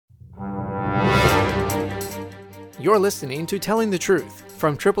You're listening to Telling the Truth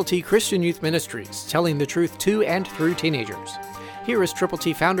from Triple T Christian Youth Ministries, telling the truth to and through teenagers. Here is Triple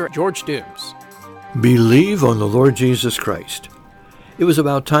T founder George Dooms. Believe on the Lord Jesus Christ. It was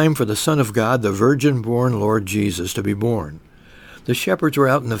about time for the Son of God, the virgin-born Lord Jesus, to be born. The shepherds were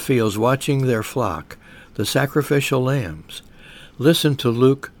out in the fields watching their flock, the sacrificial lambs. Listen to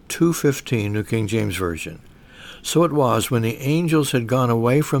Luke 2:15, New King James Version. So it was, when the angels had gone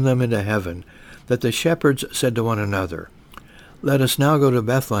away from them into heaven, that the shepherds said to one another, Let us now go to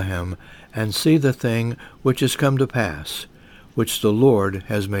Bethlehem, and see the thing which is come to pass, which the Lord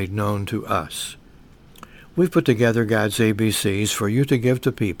has made known to us. We've put together God's ABCs for you to give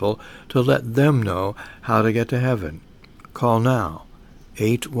to people to let them know how to get to heaven. Call now,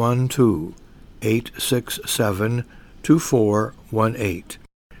 812-867-2418.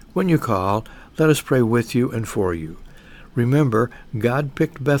 When you call, let us pray with you and for you. Remember, God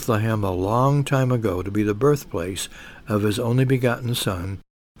picked Bethlehem a long time ago to be the birthplace of his only begotten Son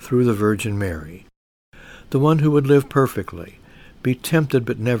through the Virgin Mary. The one who would live perfectly, be tempted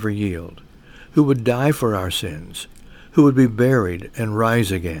but never yield, who would die for our sins, who would be buried and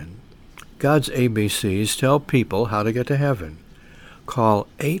rise again. God's ABCs tell people how to get to heaven. Call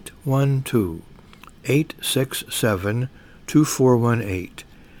 812-867-2418.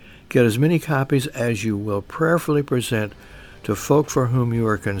 Get as many copies as you will prayerfully present to folk for whom you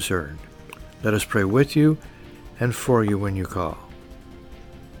are concerned. Let us pray with you and for you when you call.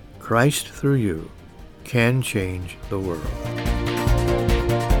 Christ, through you, can change the world.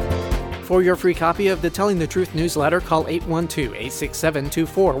 For your free copy of the Telling the Truth newsletter, call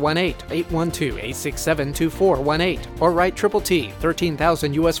 812-867-2418, 812-867-2418, or write Triple T,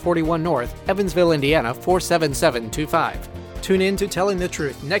 13,000 U.S. 41 North, Evansville, Indiana, 47725. Tune in to Telling the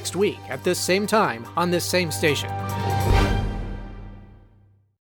Truth next week at this same time on this same station.